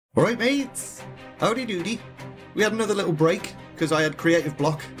Alright mates, howdy doody. We had another little break because I had creative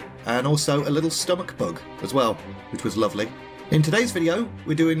block and also a little stomach bug as well, which was lovely. In today's video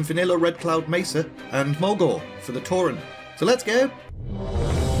we're doing vanilla Red Cloud Mesa and Mulgore for the Tauren. So let's go!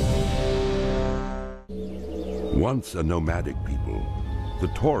 Once a nomadic people, the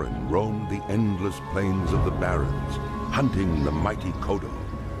Tauren roamed the endless plains of the Barrens, hunting the mighty Kodo.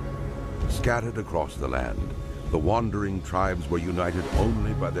 Scattered across the land, the wandering tribes were united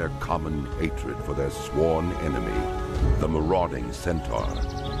only by their common hatred for their sworn enemy, the marauding Centaur.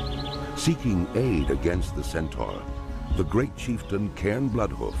 Seeking aid against the Centaur, the great chieftain Cairn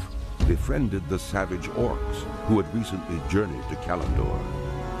Bloodhoof befriended the savage orcs who had recently journeyed to Kalimdor.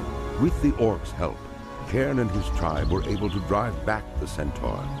 With the orcs' help, Cairn and his tribe were able to drive back the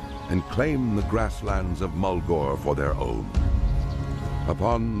Centaur and claim the grasslands of Mulgore for their own.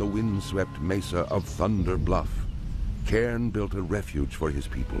 Upon the windswept mesa of Thunder Bluff, Cairn built a refuge for his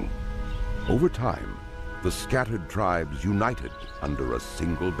people. Over time, the scattered tribes united under a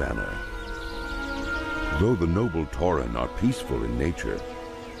single banner. Though the noble Tauren are peaceful in nature,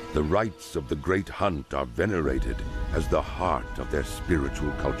 the rites of the Great Hunt are venerated as the heart of their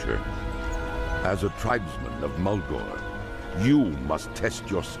spiritual culture. As a tribesman of Mulgore, you must test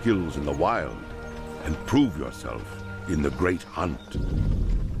your skills in the wild and prove yourself in the Great Hunt.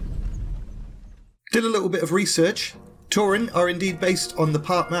 Did a little bit of research. Tauren are indeed based on the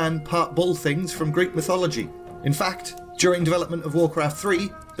part man, part bull things from Greek mythology. In fact, during development of Warcraft 3,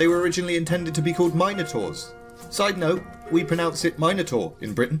 they were originally intended to be called Minotaurs. Side note, we pronounce it Minotaur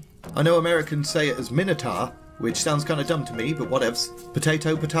in Britain. I know Americans say it as Minotaur, which sounds kind of dumb to me, but whatevs.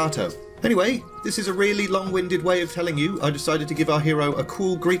 Potato, potato. Anyway, this is a really long-winded way of telling you I decided to give our hero a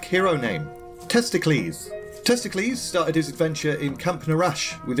cool Greek hero name. Testicles. Testicles started his adventure in Camp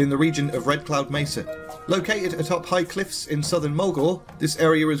Narash within the region of Red Cloud Mesa. Located atop high cliffs in southern Mulgore, this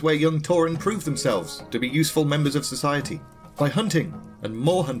area is where young Tauren prove themselves to be useful members of society. By hunting, and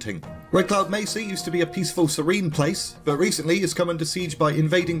more hunting. Red Cloud Mesa used to be a peaceful, serene place, but recently has come under siege by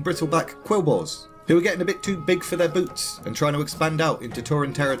invading bristleback quillboars, who are getting a bit too big for their boots and trying to expand out into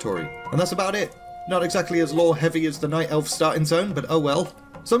Tauren territory. And that's about it. Not exactly as lore heavy as the Night Elf starting zone, but oh well.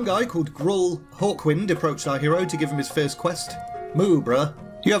 Some guy called Gruul Hawkwind approached our hero to give him his first quest. Moo, bruh.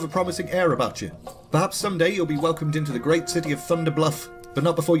 You have a promising air about you. Perhaps someday you'll be welcomed into the great city of Thunder Bluff, but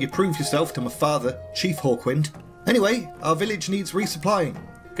not before you prove yourself to my father, Chief Hawkwind. Anyway, our village needs resupplying.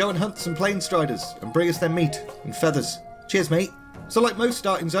 Go and hunt some plainstriders and bring us their meat and feathers. Cheers, mate. So like most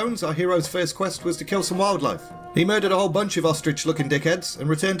starting zones, our hero's first quest was to kill some wildlife. He murdered a whole bunch of ostrich-looking dickheads and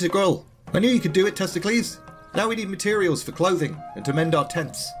returned to Gruul. I knew you could do it, Testicles. Now we need materials for clothing and to mend our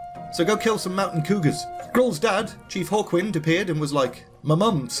tents. So go kill some mountain cougars. Gruul's dad, Chief Hawkwind, appeared and was like, "My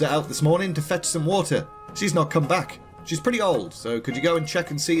mum set out this morning to fetch some water. She's not come back. She's pretty old, so could you go and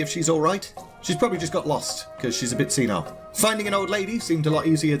check and see if she's alright? She's probably just got lost, because she's a bit senile." Finding an old lady seemed a lot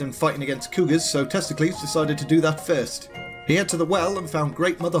easier than fighting against cougars, so Testicles decided to do that first. He headed to the well and found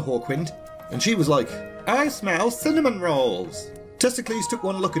Great Mother Hawkwind, and she was like, "I smell cinnamon rolls." Testicles took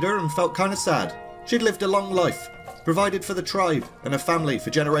one look at her and felt kinda sad. She'd lived a long life, provided for the tribe and her family for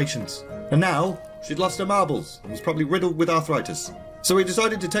generations, and now she'd lost her marbles and was probably riddled with arthritis. So he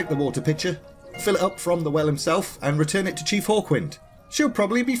decided to take the water pitcher, fill it up from the well himself, and return it to Chief Hawkwind. She'll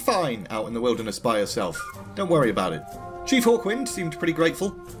probably be fine out in the wilderness by herself. Don't worry about it. Chief Hawkwind seemed pretty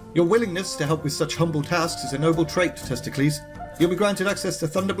grateful. Your willingness to help with such humble tasks is a noble trait, Testicles. You'll be granted access to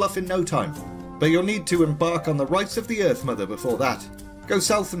Thunder Bluff in no time, but you'll need to embark on the rites of the Earth Mother before that. Go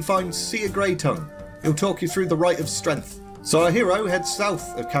south and find Seer Greytongue. He'll talk you through the Rite of Strength. So our hero heads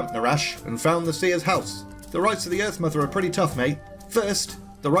south of Camp Narash and found the Seer's house. The rites of the Earth Mother are pretty tough, mate. First,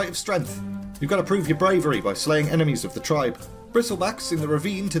 the Rite of Strength. You've got to prove your bravery by slaying enemies of the tribe. Bristlebacks in the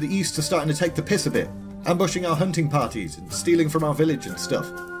ravine to the east are starting to take the piss a bit, ambushing our hunting parties and stealing from our village and stuff.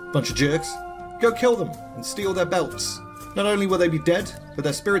 Bunch of jerks. Go kill them and steal their belts. Not only will they be dead, but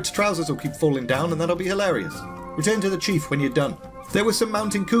their spirit's trousers will keep falling down and that'll be hilarious. Return to the chief when you're done. There were some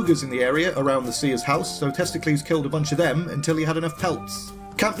mountain cougars in the area around the Seer's house, so Testicles killed a bunch of them until he had enough pelts.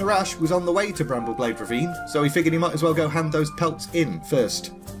 Camp Narash was on the way to Brambleblade Ravine, so he figured he might as well go hand those pelts in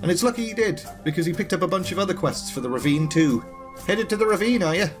first. And it's lucky he did, because he picked up a bunch of other quests for the ravine too. Headed to the ravine,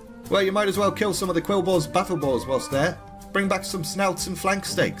 are you? Well, you might as well kill some of the quillboars' battle boars whilst there. Bring back some snouts and flank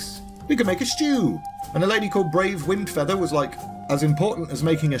steaks. We could make a stew. And a lady called Brave Windfeather was like, as important as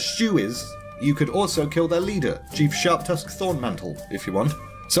making a stew is, you could also kill their leader, Chief Sharptusk Thornmantle, if you want.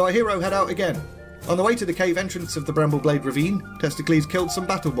 So our hero head out again. On the way to the cave entrance of the Brambleblade Ravine, Testicles killed some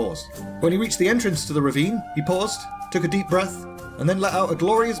battle boars. When he reached the entrance to the ravine, he paused, took a deep breath, and then let out a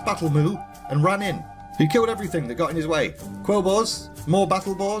glorious battle moo and ran in. He killed everything that got in his way. Quill boars, more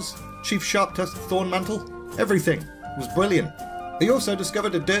battle boars, Chief Sharp-Tusked Thornmantle, everything. It was brilliant. He also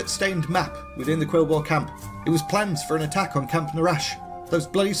discovered a dirt-stained map within the Quill Boar camp. It was plans for an attack on Camp Narash. Those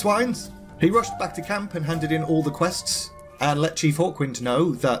bloody swines! He rushed back to camp and handed in all the quests, and let Chief Hawkwind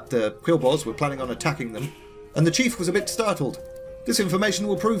know that the Quill Boars were planning on attacking them, and the chief was a bit startled. This information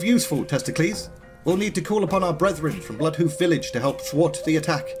will prove useful, Testicles. We'll need to call upon our brethren from Bloodhoof village to help thwart the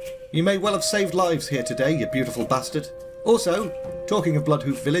attack. You may well have saved lives here today, you beautiful bastard. Also, talking of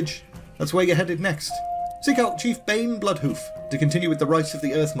Bloodhoof village, that's where you're headed next. Seek out Chief Bane Bloodhoof to continue with the rites of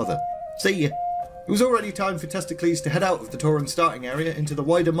the Earth Mother. See ya. It was already time for Testicles to head out of the Tauren starting area into the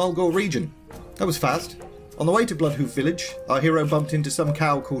wider Mulgore region. That was fast. On the way to Bloodhoof village, our hero bumped into some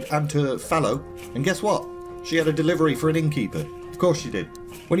cow called Antur Fallow, and guess what? She had a delivery for an innkeeper. Of course she did.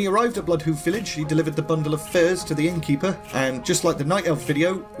 When he arrived at Bloodhoof village, he delivered the bundle of furs to the innkeeper, and just like the Night Elf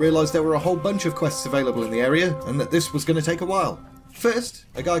video, realised there were a whole bunch of quests available in the area, and that this was going to take a while. First,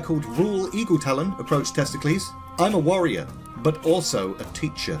 a guy called Rule Eagletalon approached Testicles. I'm a warrior, but also a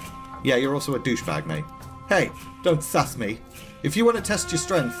teacher. Yeah, you're also a douchebag, mate. Hey, don't sass me. If you want to test your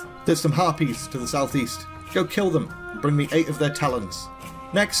strength, there's some harpies to the southeast. Go kill them and bring me 8 of their talons.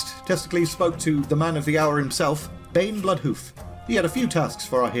 Next, Testicles spoke to the man of the hour himself, Bane Bloodhoof. He had a few tasks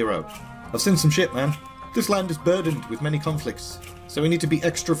for our hero. I've seen some shit, man. This land is burdened with many conflicts, so we need to be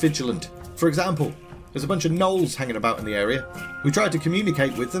extra vigilant. For example, there's a bunch of gnolls hanging about in the area. We tried to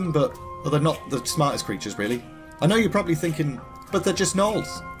communicate with them, but they're not the smartest creatures, really. I know you're probably thinking, but they're just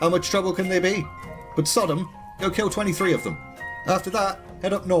gnolls. How much trouble can they be? But Sodom, go kill 23 of them. After that,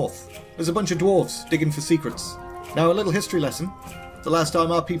 head up north. There's a bunch of dwarves digging for secrets. Now, a little history lesson. The last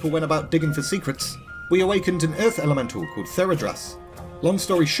time our people went about digging for secrets, we awakened an earth elemental called Theradras. Long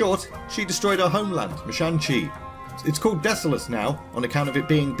story short, she destroyed our homeland, Mishanchi. It's called Desolus now, on account of it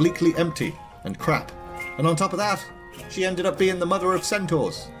being bleakly empty and crap. And on top of that, she ended up being the mother of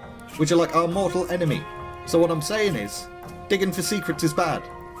centaurs, which are like our mortal enemy. So what I'm saying is, digging for secrets is bad.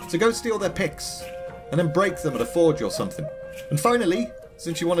 So go steal their picks, and then break them at a forge or something. And finally,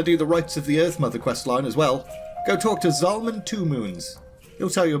 since you want to do the rites of the Earth Mother questline as well, go talk to Zalman Two Moons. He'll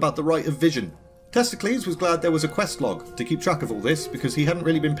tell you about the Rite of Vision. Testicles was glad there was a quest log to keep track of all this because he hadn't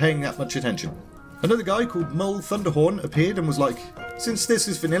really been paying that much attention. Another guy called Mull Thunderhorn appeared and was like, since this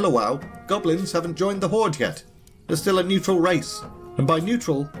is vanilla WoW, goblins haven't joined the Horde yet. They're still a neutral race. And by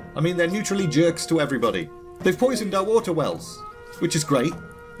neutral, I mean they're neutrally jerks to everybody. They've poisoned our water wells, which is great.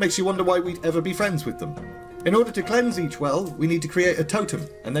 Makes you wonder why we'd ever be friends with them. In order to cleanse each well, we need to create a totem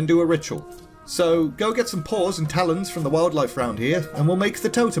and then do a ritual. So go get some paws and talons from the wildlife round here and we'll make the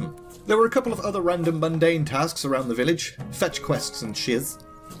totem. There were a couple of other random mundane tasks around the village, fetch quests and shiz,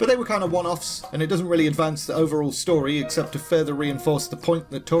 but they were kind of one-offs and it doesn't really advance the overall story except to further reinforce the point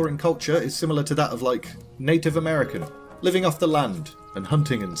that Tauren culture is similar to that of like Native American, living off the land and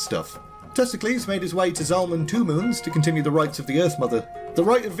hunting and stuff. Testicles made his way to Zalman Two Moons to continue the rites of the Earth Mother. The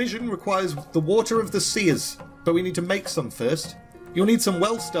Rite of Vision requires the water of the seers, but we need to make some first. You'll need some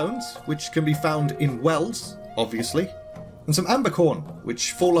well stones, which can be found in wells, obviously, and some ambercorn,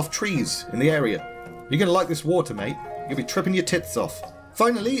 which fall off trees in the area. You're gonna like this water, mate. You're gonna be tripping your tits off.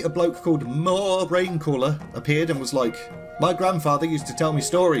 Finally, a bloke called Moor Raincaller appeared and was like, my grandfather used to tell me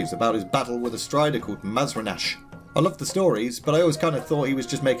stories about his battle with a strider called Mazranash. I loved the stories, but I always kind of thought he was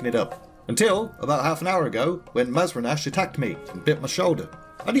just making it up. Until about half an hour ago, when Mazranash attacked me and bit my shoulder.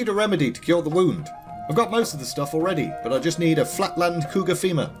 I need a remedy to cure the wound. I've got most of the stuff already, but I just need a flatland cougar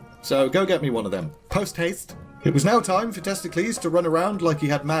femur. So go get me one of them. Post haste. It was now time for Testicles to run around like he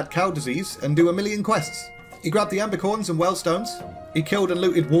had mad cow disease and do a million quests. He grabbed the ambercorns and wellstones. He killed and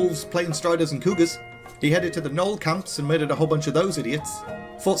looted wolves, plain striders and cougars. He headed to the gnoll camps and murdered a whole bunch of those idiots.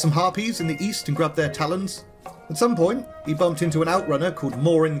 Fought some harpies in the east and grabbed their talons. At some point, he bumped into an outrunner called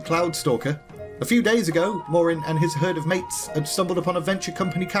Morin Cloudstalker. A few days ago, Morin and his herd of mates had stumbled upon a venture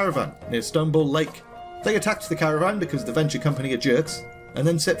company caravan near Stonebull Lake. They attacked the caravan because the venture company are jerks, and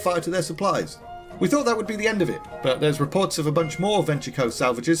then set fire to their supplies. We thought that would be the end of it, but there's reports of a bunch more Venture Co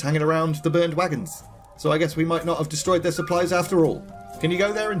salvages hanging around the burned wagons. So I guess we might not have destroyed their supplies after all. Can you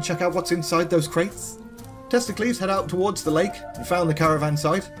go there and check out what's inside those crates? Testicles head out towards the lake and found the caravan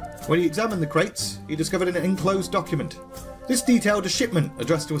site. When he examined the crates, he discovered an enclosed document. This detailed a shipment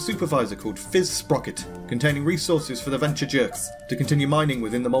addressed to a supervisor called Fizz Sprocket, containing resources for the Venture Jerks to continue mining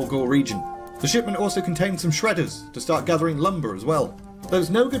within the Mulgore region. The shipment also contained some shredders to start gathering lumber as well. Those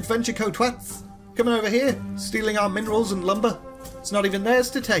no-good Venture Co twats coming over here, stealing our minerals and lumber. It's not even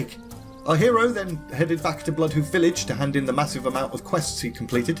theirs to take. Our hero then headed back to Bloodhoof village to hand in the massive amount of quests he'd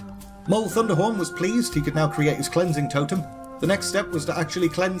completed. Mull Thunderhorn was pleased he could now create his cleansing totem. The next step was to actually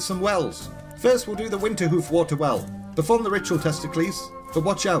cleanse some wells. First we'll do the Winterhoof water well. Perform the ritual, Testicles, but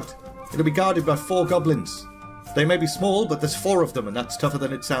watch out. It'll be guarded by 4 goblins. They may be small, but there's 4 of them and that's tougher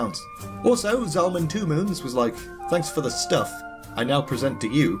than it sounds. Also, Zalman Two Moons was like, thanks for the stuff. I now present to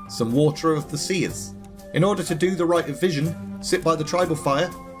you some water of the seers. In order to do the rite of vision, sit by the tribal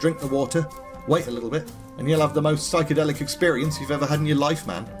fire, drink the water, wait a little bit, and you'll have the most psychedelic experience you've ever had in your life,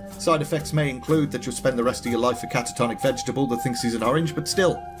 man. Side effects may include that you'll spend the rest of your life a catatonic vegetable that thinks he's an orange, but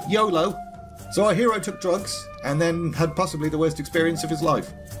still, YOLO! So our hero took drugs, and then had possibly the worst experience of his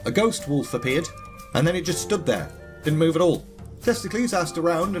life. A ghost wolf appeared, and then it just stood there, didn't move at all. Testicles asked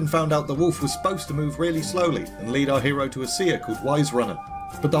around and found out the wolf was supposed to move really slowly and lead our hero to a seer called Wise Runner.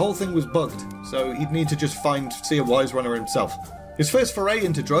 But the whole thing was bugged, so he'd need to just find Seer Wise Runner himself. His first foray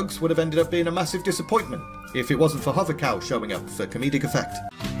into drugs would have ended up being a massive disappointment, if it wasn't for Hovercow showing up for comedic effect.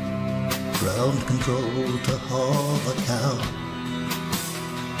 Ground control to Hovercow.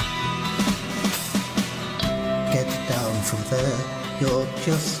 Get down from there, you're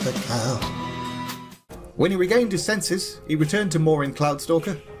just a cow. When he regained his senses, he returned to mooring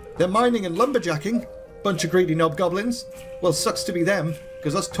Cloudstalker. They're mining and lumberjacking. Bunch of greedy knob goblins. Well, sucks to be them,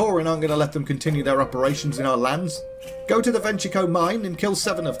 because us Tauren aren't going to let them continue their operations in our lands. Go to the Venchico mine and kill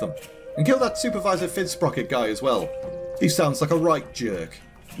 7 of them. And kill that Supervisor Fidsprocket guy as well. He sounds like a right jerk.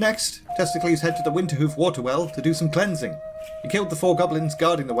 Next, Testicles head to the Winterhoof water well to do some cleansing. He killed the 4 goblins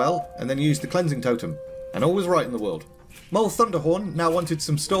guarding the well, and then used the cleansing totem. And all was right in the world. Mole Thunderhorn now wanted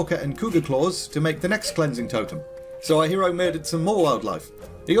some Stalker and Cougar Claws to make the next cleansing totem. So our hero murdered some more wildlife.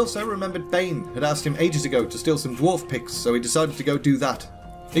 He also remembered Bane had asked him ages ago to steal some dwarf picks, so he decided to go do that.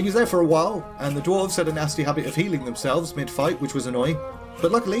 He was there for a while, and the dwarves had a nasty habit of healing themselves mid-fight, which was annoying.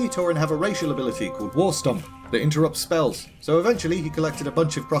 But luckily, Tauren have a racial ability called War Stomp that interrupts spells, so eventually he collected a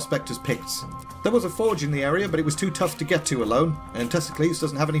bunch of Prospector's picks. There was a forge in the area, but it was too tough to get to alone, and Testicles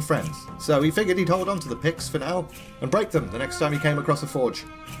doesn't have any friends, so he figured he'd hold on to the picks for now, and break them the next time he came across a forge.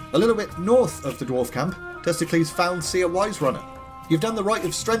 A little bit north of the dwarf camp, Testicles found Seer Wise Runner. You've done the Rite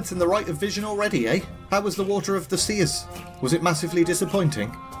of Strength and the Rite of Vision already, eh? How was the Water of the Seers? Was it massively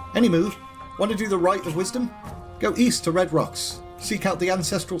disappointing? Anywho, want to do the Rite of Wisdom? Go east to Red Rocks. Seek out the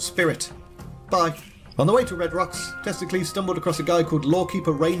Ancestral Spirit. Bye. On the way to Red Rocks, Testicles stumbled across a guy called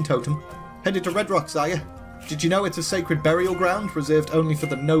Lawkeeper Rain Totem. Headed to Red Rocks, are ya? Did you know it's a sacred burial ground reserved only for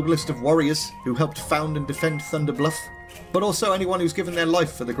the noblest of warriors who helped found and defend Thunder Bluff? But also anyone who's given their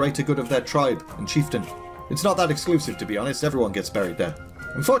life for the greater good of their tribe and chieftain. It's not that exclusive, to be honest, everyone gets buried there.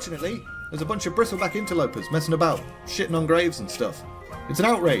 Unfortunately, there's a bunch of bristleback interlopers messing about, shitting on graves and stuff. It's an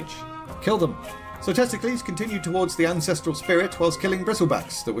outrage. Kill them. So Testicles continued towards the Ancestral Spirit whilst killing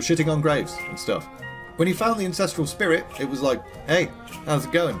bristlebacks that were shitting on graves and stuff. When he found the Ancestral Spirit, it was like, hey, how's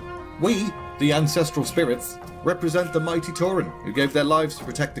it going? We, the Ancestral Spirits, represent the mighty Tauren who gave their lives to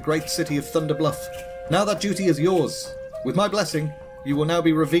protect the great city of Thunder Bluff. Now that duty is yours. With my blessing, you will now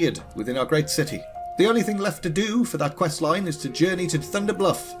be revered within our great city. The only thing left to do for that questline is to journey to Thunder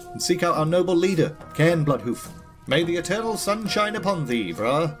Bluff and seek out our noble leader, Cairn Bloodhoof. May the eternal sun shine upon thee,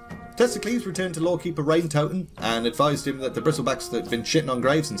 brah. Testicles returned to Lawkeeper Rain Totem and advised him that the bristlebacks that had been shitting on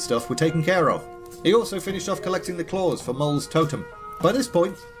graves and stuff were taken care of. He also finished off collecting the claws for Mole's totem. By this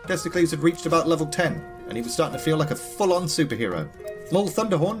point, Testicles had reached about level 10, and he was starting to feel like a full-on superhero. Mole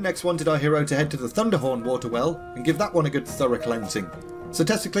Thunderhorn next wanted our hero to head to the Thunderhorn water well and give that one a good thorough cleansing. So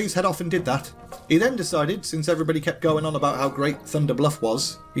Testicles head off and did that. He then decided, since everybody kept going on about how great Thunder Bluff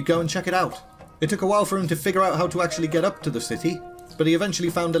was, he'd go and check it out. It took a while for him to figure out how to actually get up to the city, but he eventually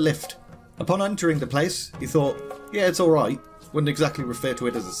found a lift. Upon entering the place, he thought, yeah, it's alright. Wouldn't exactly refer to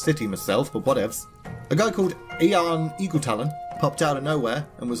it as a city myself, but whatevs. A guy called Ian Eagletalon popped out of nowhere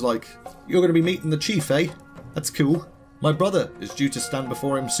and was like, you're going to be meeting the chief, eh? That's cool. My brother is due to stand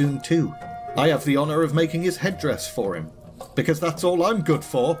before him soon too. I have the honour of making his headdress for him, because that's all I'm good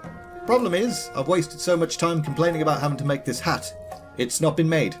for. Problem is, I've wasted so much time complaining about having to make this hat. It's not been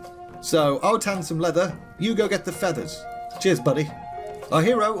made. So I'll tan some leather, you go get the feathers. Cheers, buddy. Our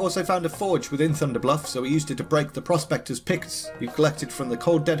hero also found a forge within Thunder Bluff, so he used it to break the Prospector's picks he collected from the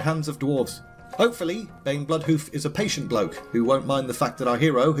cold dead hands of dwarves. Hopefully, Bane Bloodhoof is a patient bloke who won't mind the fact that our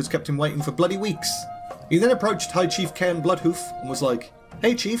hero has kept him waiting for bloody weeks. He then approached High Chief Cairn Bloodhoof and was like,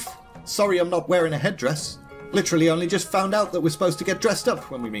 hey Chief, sorry I'm not wearing a headdress. Literally only just found out that we're supposed to get dressed up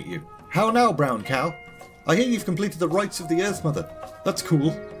when we meet you. How now, brown cow? I hear you've completed the rites of the Earth Mother. That's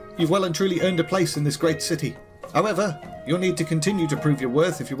cool. You've well and truly earned a place in this great city. However, you'll need to continue to prove your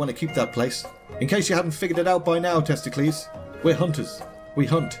worth if you want to keep that place. In case you haven't figured it out by now, Testicles, we're hunters. We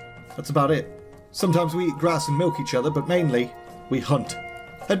hunt. That's about it. Sometimes we eat grass and milk each other, but mainly, we hunt.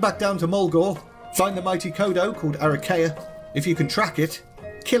 Head back down to Mulgore, find the mighty Kodo called Arakea. If you can track it,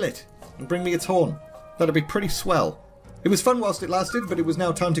 kill it, and bring me its horn. That'd be pretty swell. It was fun whilst it lasted, but it was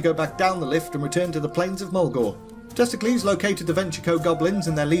now time to go back down the lift and return to the plains of Mulgore. Testicles located the Venture Co goblins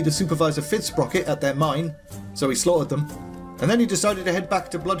and their leader supervisor Fizzsprocket at their mine, so he slaughtered them. And then he decided to head back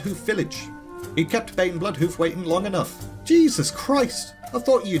to Bloodhoof village. He kept Bane Bloodhoof waiting long enough. Jesus Christ, I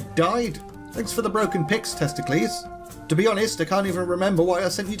thought you'd died. Thanks for the broken pics, Testicles. To be honest, I can't even remember why I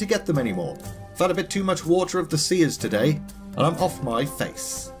sent you to get them anymore. I've had a bit too much water of the seers today, and I'm off my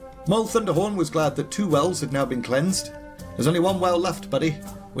face. Mole Thunderhorn was glad that 2 wells had now been cleansed. There's only 1 well left, buddy.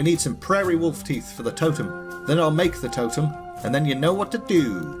 We need some prairie wolf teeth for the totem. Then I'll make the totem, and then you know what to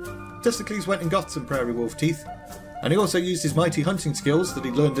do. Testicles went and got some prairie wolf teeth, and he also used his mighty hunting skills that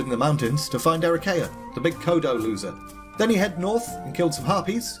he learned in the mountains to find Erikeia, the big Kodo loser. Then he headed north and killed some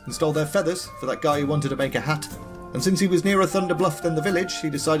harpies and stole their feathers for that guy who wanted to make a hat. And since he was nearer Thunder Bluff than the village, he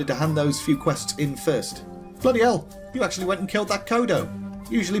decided to hand those few quests in first. Bloody hell, you actually went and killed that Kodo.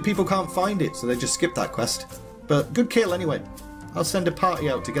 Usually people can't find it, so they just skip that quest. But good kill anyway. I'll send a party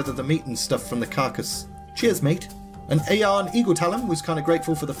out to gather the meat and stuff from the carcass. Cheers, mate. And Aeon Eagle Talon was kind of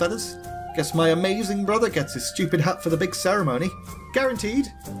grateful for the feathers. Guess my amazing brother gets his stupid hat for the big ceremony.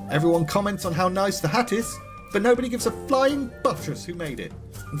 Guaranteed. Everyone comments on how nice the hat is, but nobody gives a flying Buttress who made it.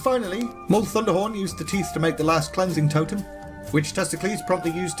 And finally, Mole Thunderhorn used the teeth to make the last cleansing totem, which Testicles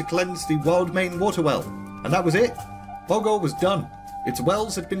promptly used to cleanse the Wildmane water well. And that was it. Mulgore was done. Its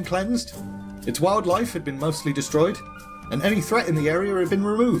wells had been cleansed, its wildlife had been mostly destroyed, and any threat in the area had been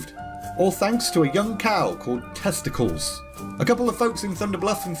removed. All thanks to a young cow called Testicles. A couple of folks in Thunder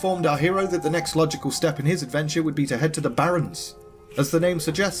Bluff informed our hero that the next logical step in his adventure would be to head to the Barrens. As the name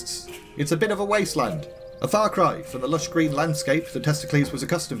suggests, it's a bit of a wasteland, a far cry from the lush green landscape that Testicles was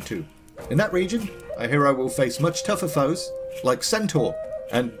accustomed to. In that region, our hero will face much tougher foes, like Centaur,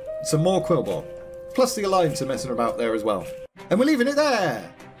 and some more Quillbore. Plus the Alliance are messing about there as well. And we're leaving it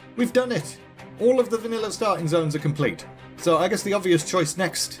there! We've done it! All of the vanilla starting zones are complete. So I guess the obvious choice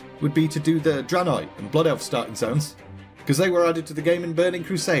next would be to do the Draenei and Blood Elf starting zones, because they were added to the game in Burning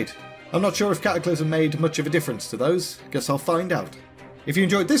Crusade. I'm not sure if Cataclysm made much of a difference to those. Guess I'll find out. If you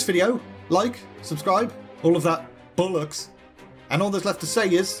enjoyed this video, like, subscribe, all of that bollocks. And all that's left to say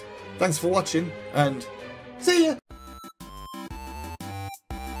is, thanks for watching, and see ya!